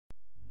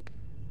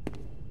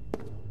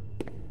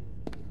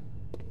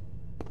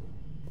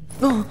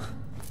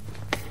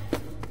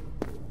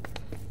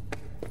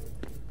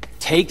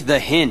Take the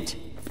hint.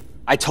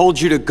 I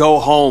told you to go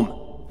home.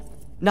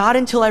 Not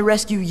until I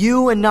rescue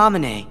you and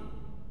Namine.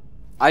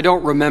 I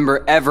don't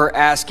remember ever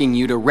asking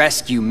you to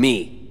rescue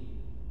me.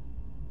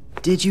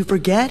 Did you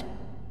forget?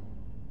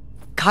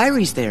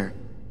 Kairi's there,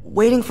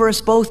 waiting for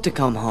us both to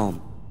come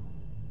home.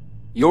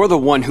 You're the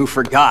one who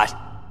forgot.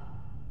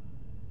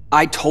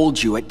 I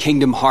told you at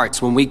Kingdom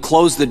Hearts when we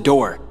closed the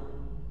door.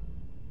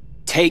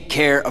 Take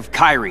care of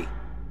Kairi.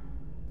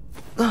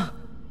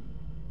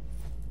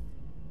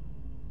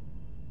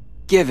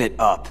 Give it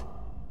up.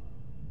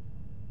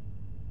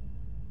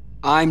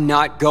 I'm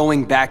not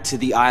going back to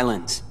the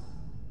islands.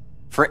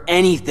 For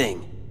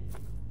anything.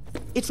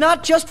 It's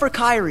not just for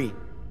Kairi.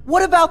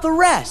 What about the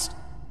rest?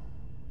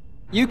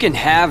 You can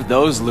have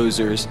those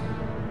losers.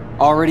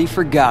 Already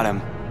forgot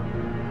them.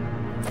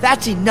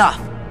 That's enough.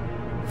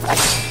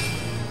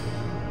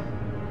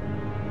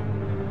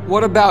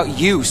 What about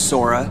you,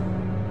 Sora?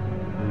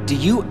 Do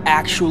you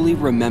actually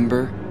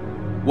remember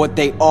what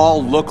they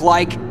all look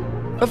like?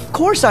 Of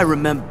course I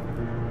remember.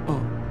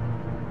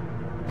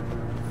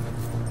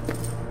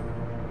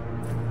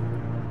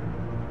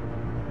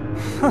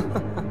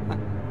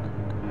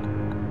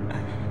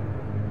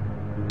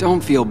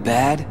 Don't feel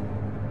bad.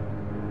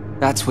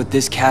 That's what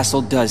this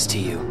castle does to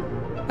you,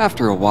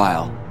 after a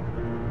while.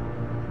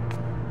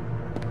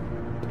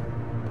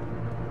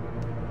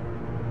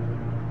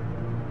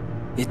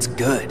 It's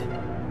good.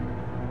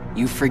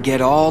 You forget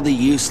all the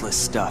useless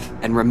stuff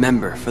and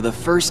remember for the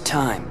first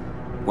time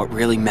what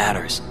really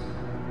matters.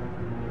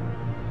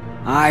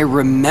 I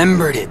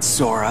remembered it,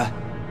 Sora.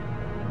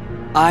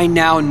 I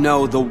now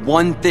know the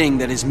one thing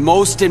that is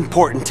most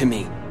important to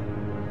me.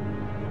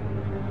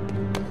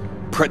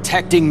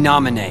 Protecting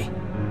Namine.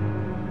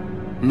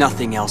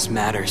 Nothing else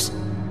matters.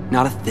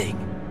 Not a thing.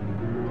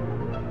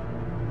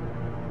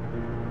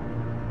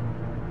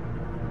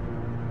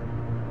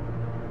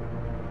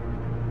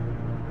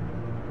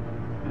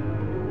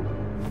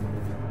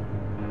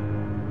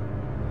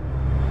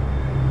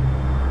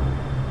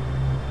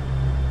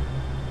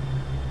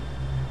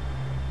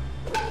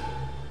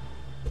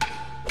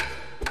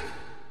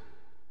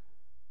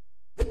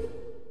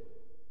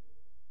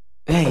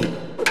 Hey,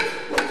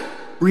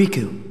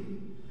 Riku.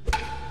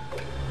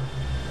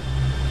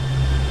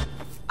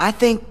 I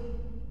think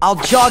I'll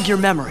jog your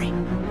memory.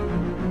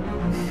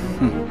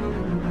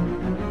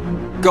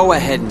 Go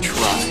ahead and try.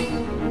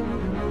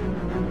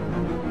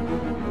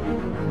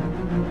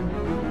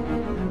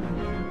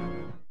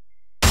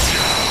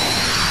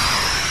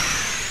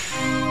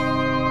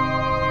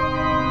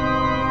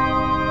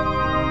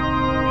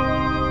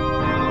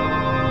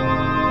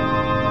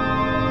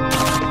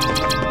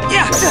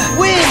 Yeah!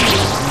 Win!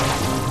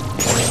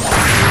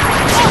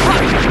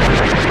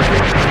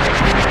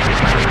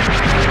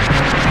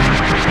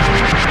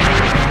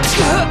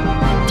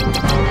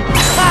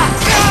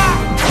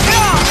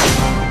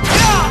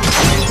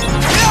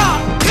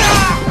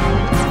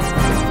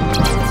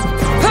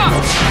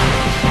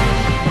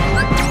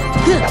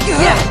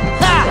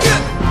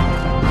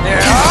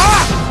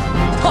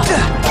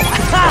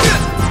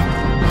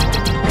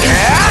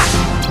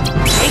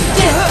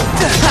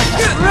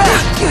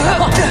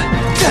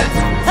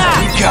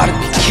 You gotta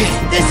be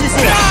kidding. This is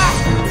it!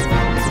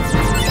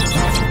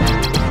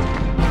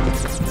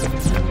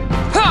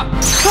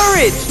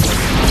 Courage!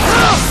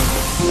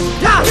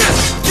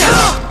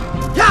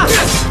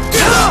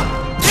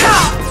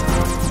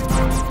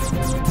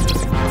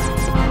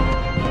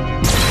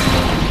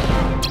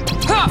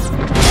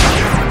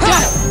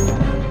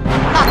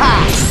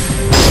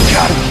 You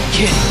gotta be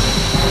kidding.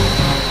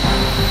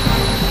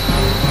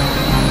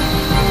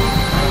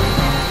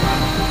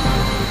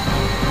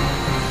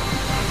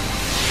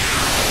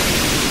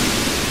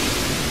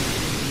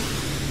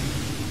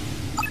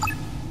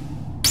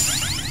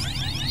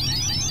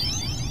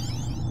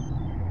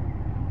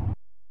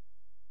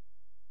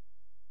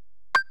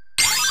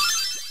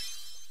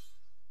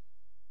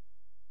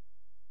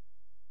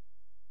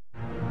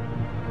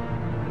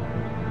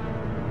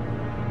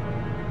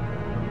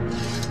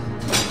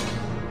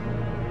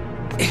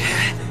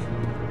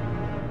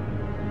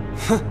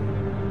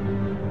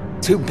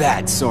 Too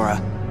bad, Sora.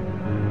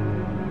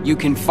 You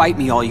can fight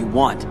me all you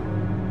want,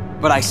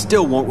 but I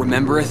still won't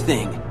remember a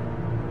thing.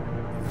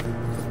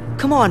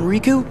 Come on,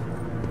 Riku.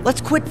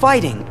 Let's quit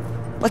fighting.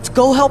 Let's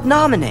go help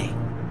Namine.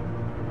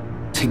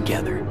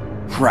 Together,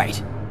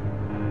 right.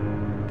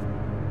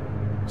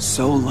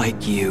 So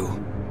like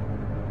you.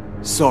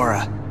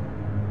 Sora,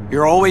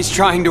 you're always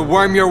trying to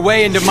worm your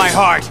way into my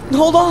heart!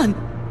 Hold on!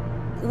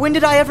 When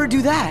did I ever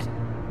do that?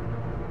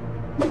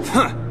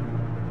 Huh.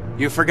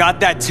 You forgot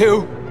that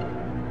too?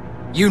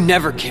 You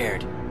never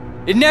cared.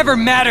 It never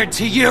mattered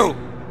to you!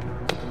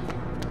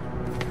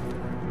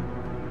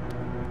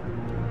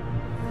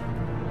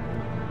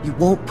 You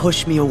won't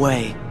push me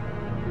away.